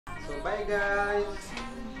So bye guys.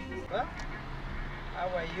 Huh? How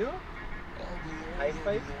are you? High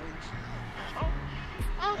five.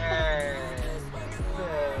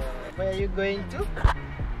 Where are you going to? To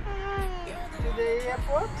the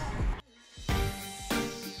airport?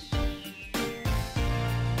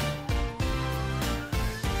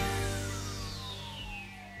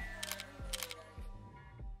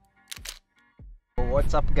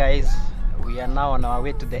 What's up guys? We are now on our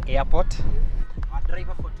way to the airport. Our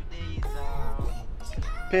driver for today is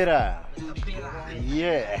Pera.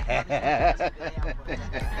 Yeah.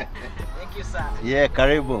 Thank you sir. Yeah,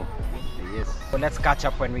 karibu. Yes. So let's catch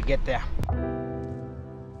up when we get there.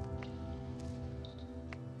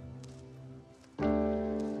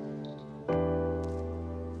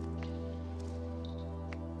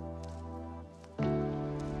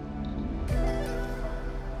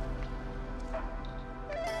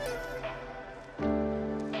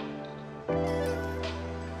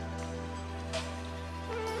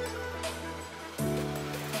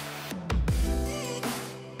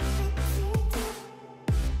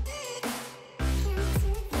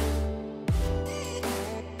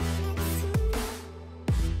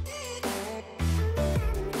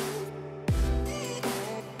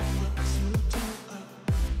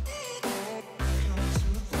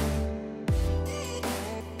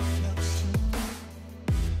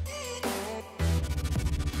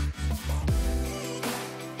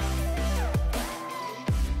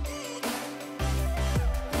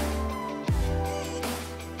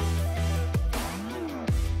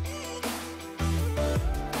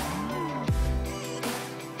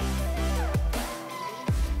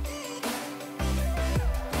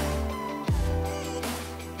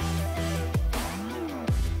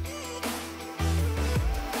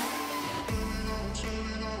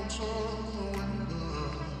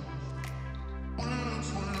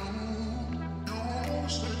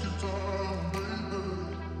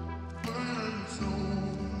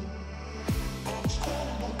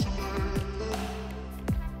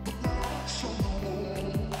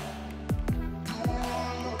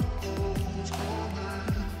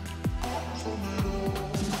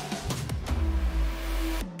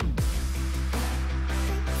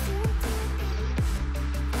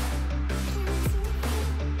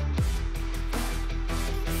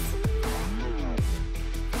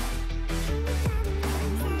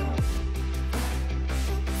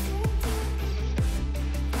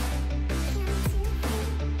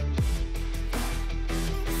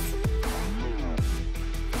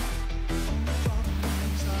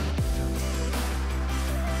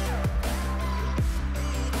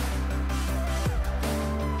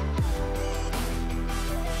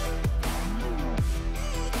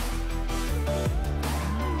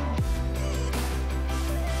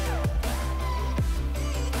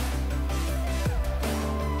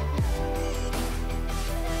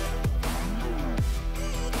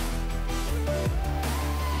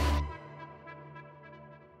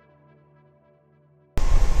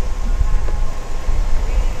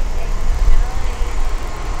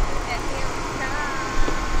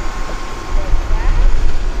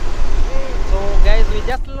 We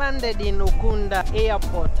just landed in Ukunda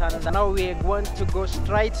airport and now we're going to go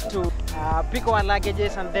straight to pick our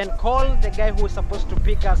luggages and then call the guy who's supposed to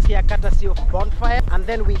pick us here courtesy of Bonfire, and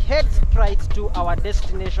then we head straight to our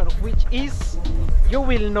destination, which is, you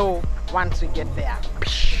will know once we get there.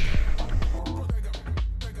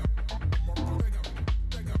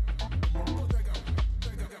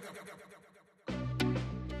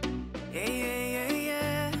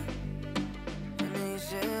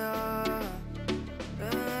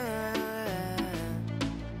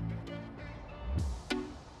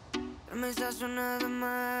 Son nada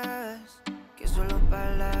más que solo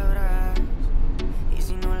palabras, y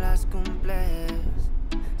si no las cumples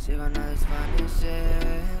se van a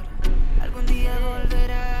desvanecer. Algún día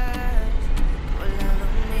volverás al lado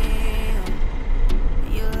mío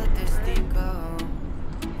y yo de testigo.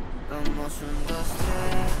 Vamos 1, 2,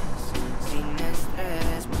 3 sin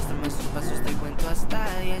estrés. Muéstrame sus pasos, te cuento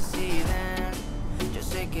hasta 10 y ven. Yo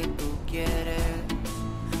sé que tú quieres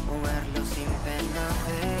moverlo sin pena,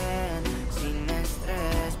 ven. Sin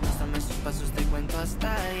estrés, muéstrame sus pasos, te cuento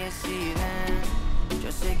hasta 10 y ven.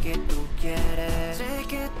 Yo sé que tú quieres. Sé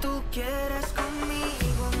que tú quieres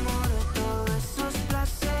conmigo, amor, de todos esos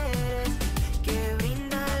placeres que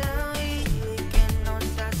brinda la vida y que nos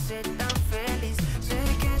hace tan feliz. Sé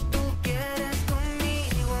que tú quieres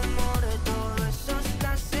conmigo, amor, de todos esos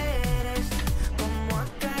placeres, como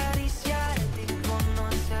acariciarte y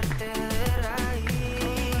conocerte de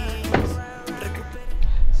raíz.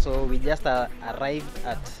 So we just arrived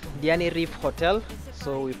at Diani Reef Hotel.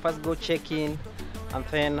 So we first go check in, and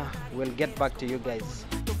then we'll get back to you guys.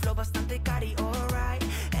 Tu flow bastante cari, alright.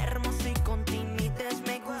 Hermoso y con timidez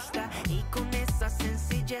me gusta. Y con esa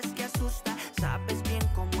sencillez que asusta. Sabes bien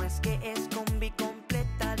cómo es que es combi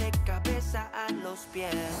completa de cabeza a los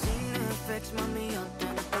pies. Sin effects, mami, yo te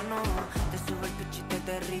entono. Te subo el pitch y te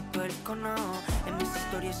derrito el cono. En mis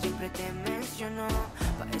historias siempre te menciono.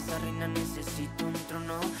 Pa' esa reina necesito un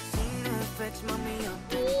trono. Sin effects, mami, yo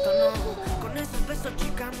te entono. Con esos besos,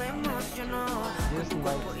 chica, me emocionó. Con tu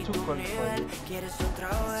cuerpo y tu nivel, quieres otra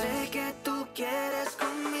vez. Sé que tú quieres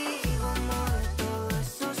conmigo, amor. Todos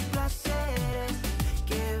esos placeres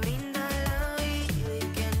que brinda la vida y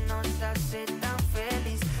que nos hace tan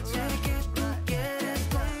feliz. Sé que tú quieres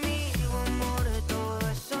conmigo, amor. Todos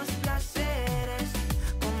esos placeres,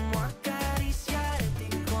 como acariciarte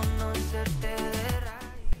y conocerte de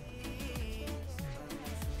raíz.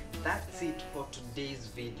 That's it for today's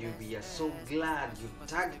video. We are so glad you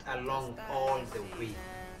tagged along all the way.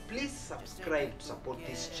 Please subscribe to support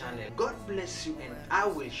this channel. God bless you, and I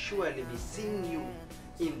will surely be seeing you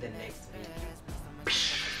in the next video.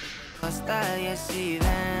 Hasta 10 y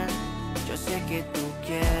ven, yo sé que tú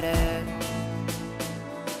quieres.